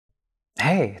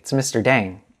Hey, it's Mr.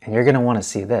 Dang, and you're going to want to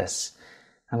see this.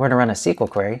 I'm going to run a SQL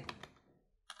query,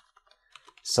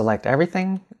 select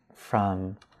everything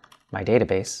from my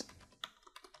database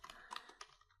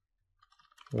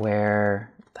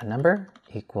where the number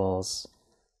equals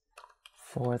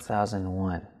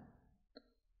 4001.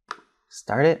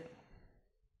 Start it,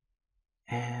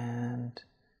 and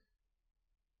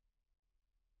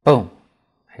boom,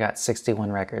 I got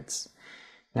 61 records.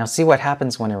 Now see what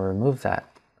happens when I remove that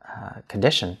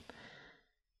condition,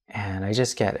 and I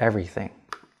just get everything.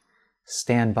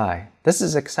 Stand by. This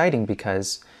is exciting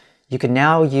because you can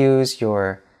now use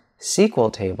your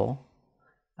SQL table.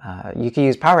 You can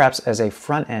use PowerApps as a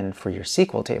front end for your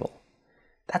SQL table.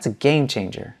 That's a game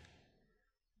changer.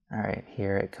 All right,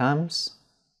 here it comes.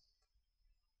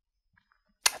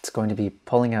 It's going to be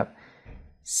pulling up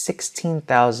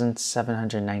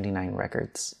 16,799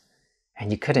 records, and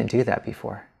you couldn't do that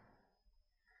before.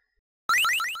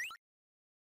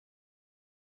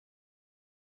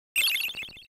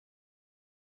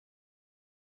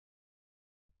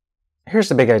 Here's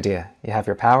the big idea. You have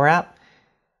your PowerApp.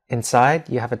 Inside,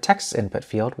 you have a text input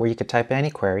field where you could type any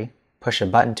query, push a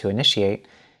button to initiate.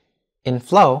 In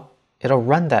Flow, it'll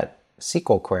run that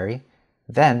SQL query.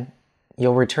 Then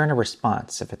you'll return a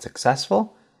response. If it's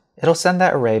successful, it'll send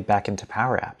that array back into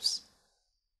PowerApps.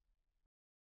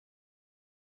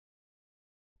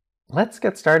 Let's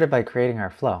get started by creating our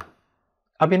flow.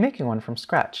 I'll be making one from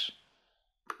scratch.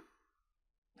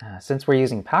 Since we're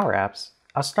using PowerApps,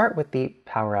 I'll start with the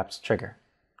PowerApps trigger.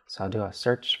 So I'll do a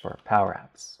search for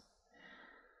PowerApps.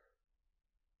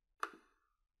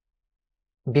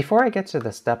 Before I get to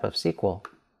the step of SQL,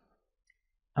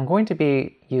 I'm going to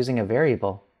be using a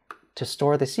variable to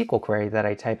store the SQL query that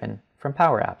I type in from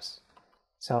PowerApps.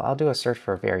 So I'll do a search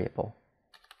for a variable.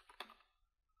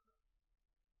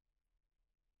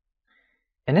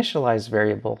 Initialize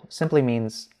variable simply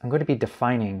means I'm going to be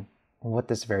defining what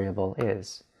this variable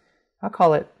is. I'll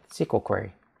call it SQL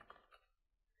query.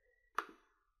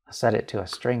 I'll set it to a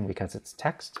string because it's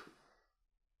text.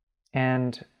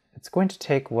 And it's going to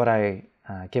take what I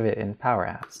give it in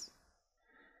PowerApps.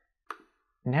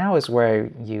 Now is where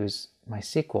I use my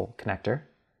SQL connector.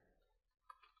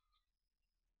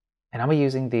 And I'll be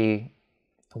using the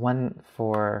one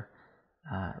for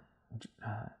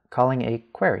calling a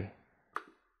query.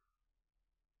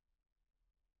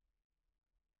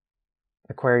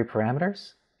 The query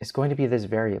parameters is going to be this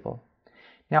variable.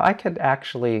 Now I could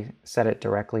actually set it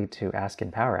directly to ask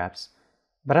in PowerApps,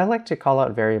 but I like to call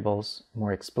out variables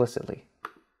more explicitly.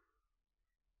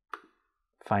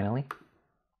 Finally,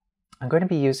 I'm going to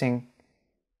be using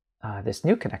this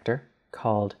new connector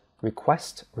called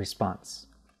request response.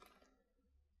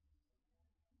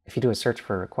 If you do a search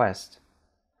for request,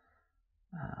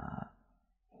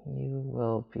 you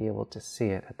will be able to see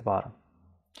it at the bottom.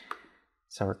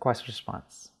 So request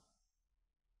response.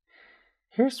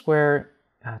 Here's where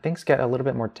things get a little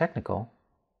bit more technical.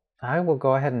 I will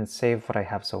go ahead and save what I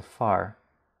have so far.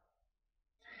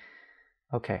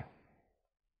 Okay,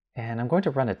 and I'm going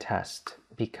to run a test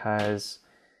because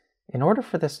in order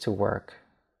for this to work,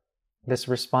 this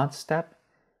response step,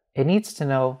 it needs to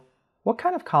know what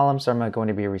kind of columns am I going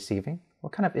to be receiving?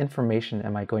 What kind of information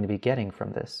am I going to be getting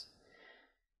from this?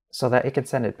 So that it can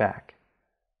send it back.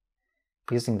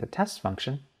 Using the test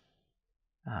function,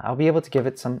 I'll be able to give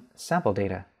it some sample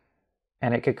data,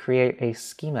 and it could create a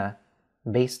schema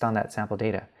based on that sample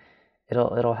data.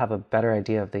 It'll have a better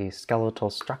idea of the skeletal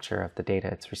structure of the data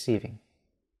it's receiving.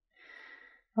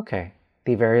 Okay,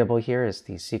 the variable here is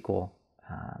the SQL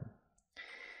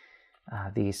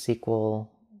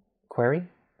query.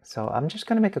 So I'm just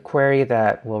going to make a query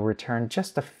that will return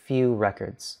just a few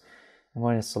records. I'm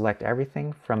going to select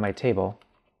everything from my table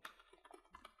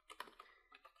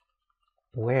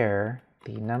where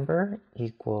the number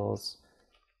equals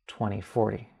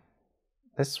 2040.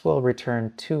 This will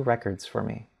return 2 records for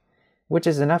me, which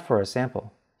is enough for a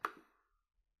sample.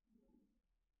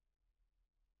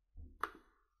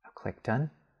 I'll click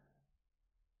Done.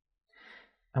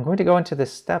 I'm going to go into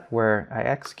this step where I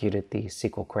executed the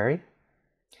SQL query,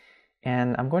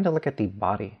 and I'm going to look at the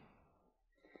body.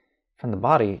 From the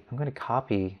body, I'm going to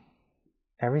copy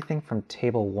everything from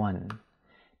table 1.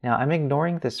 Now I'm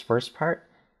ignoring this first part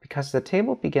because the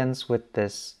table begins with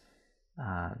this,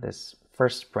 this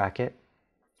first bracket,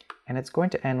 and it's going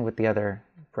to end with the other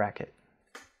bracket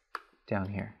down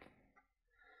here.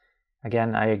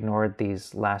 Again, I ignored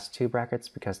these last 2 brackets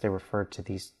because they refer to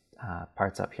these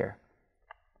parts up here.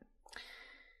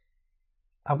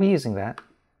 I'll be using that,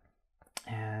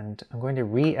 and I'm going to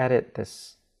re-edit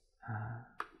this,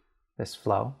 this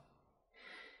flow.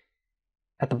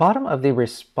 At the bottom of the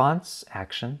response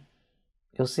action,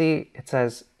 you'll see it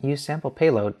says use sample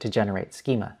payload to generate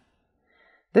schema.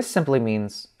 This simply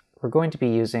means we're going to be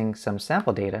using some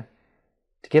sample data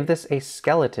to give this a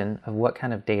skeleton of what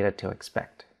kind of data to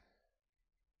expect.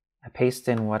 I paste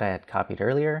in what I had copied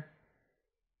earlier.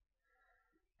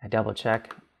 I double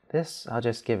check this. I'll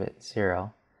just give it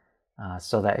 0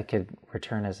 so that it could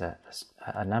return as a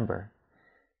number.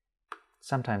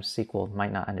 Sometimes SQL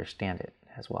might not understand it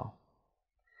as well.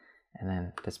 And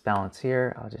then this balance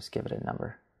here, I'll just give it a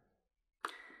number.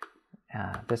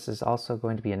 This is also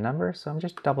going to be a number, so I'm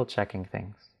just double checking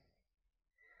things.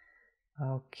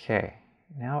 Okay,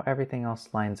 now everything else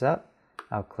lines up.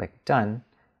 I'll click done,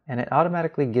 and it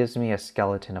automatically gives me a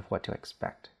skeleton of what to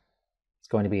expect. It's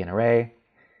going to be an array.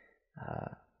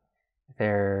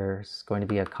 There's going to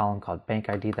be a column called bank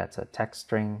ID that's a text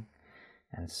string,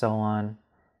 and so on.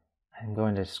 I'm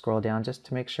going to scroll down just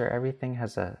to make sure everything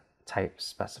has a type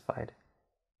specified.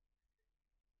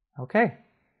 Okay,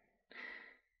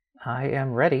 I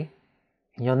am ready.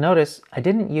 And you'll notice I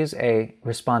didn't use a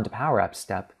respond to PowerApp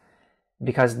step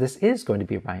because this is going to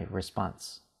be my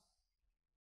response.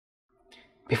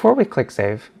 Before we click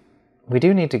save, we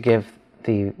do need to give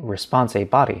the response a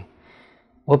body.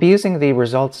 We'll be using the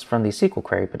results from the SQL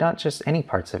query, but not just any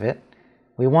parts of it.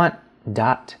 We want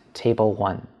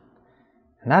 .table1,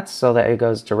 and that's so that it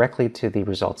goes directly to the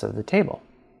results of the table.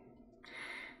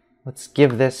 Let's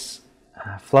give this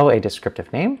flow a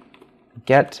descriptive name,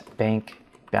 get bank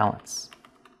balance.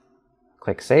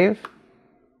 Click save,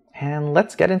 and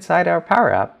let's get inside our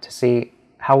PowerApp to see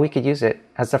how we could use it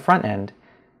as the front end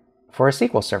for a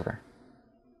SQL server.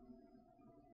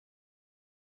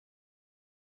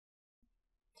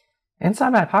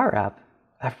 Inside my PowerApp,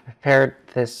 I've prepared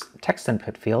this text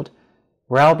input field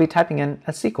where I'll be typing in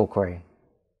a SQL query.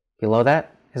 Below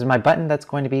that is my button that's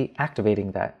going to be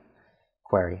activating that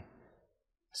query.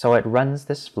 So it runs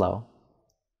this flow.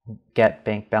 Get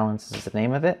bank balance is the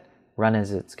name of it. Run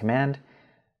is its command.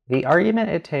 The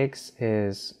argument it takes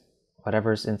is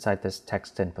whatever's inside this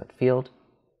text input field.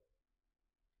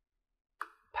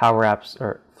 PowerApps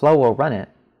or Flow will run it,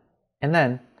 and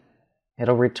then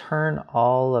it'll return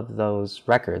all of those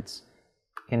records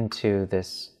into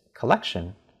this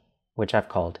collection, which I've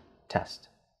called test.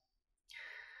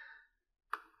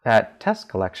 That test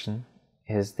collection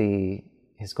is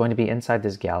going to be inside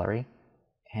this gallery,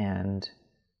 and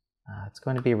it's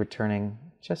going to be returning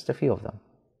just a few of them.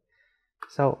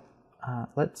 So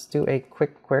let's do a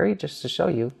quick query just to show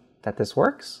you that this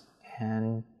works,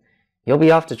 and you'll be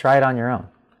off to try it on your own.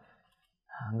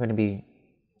 I'm going to be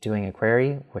doing a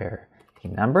query where the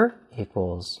number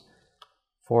equals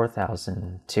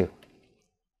 4002.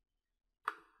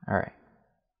 All right.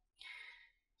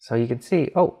 So you can see,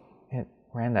 oh, it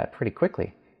ran that pretty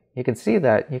quickly. You can see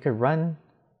that you could run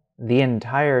the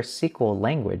entire SQL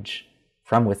language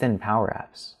from within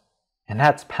PowerApps. And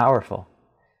that's powerful.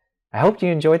 I hope you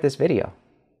enjoyed this video.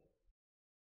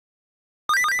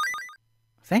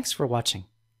 Thanks for watching.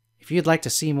 If you'd like to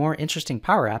see more interesting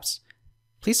PowerApps,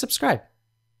 please subscribe.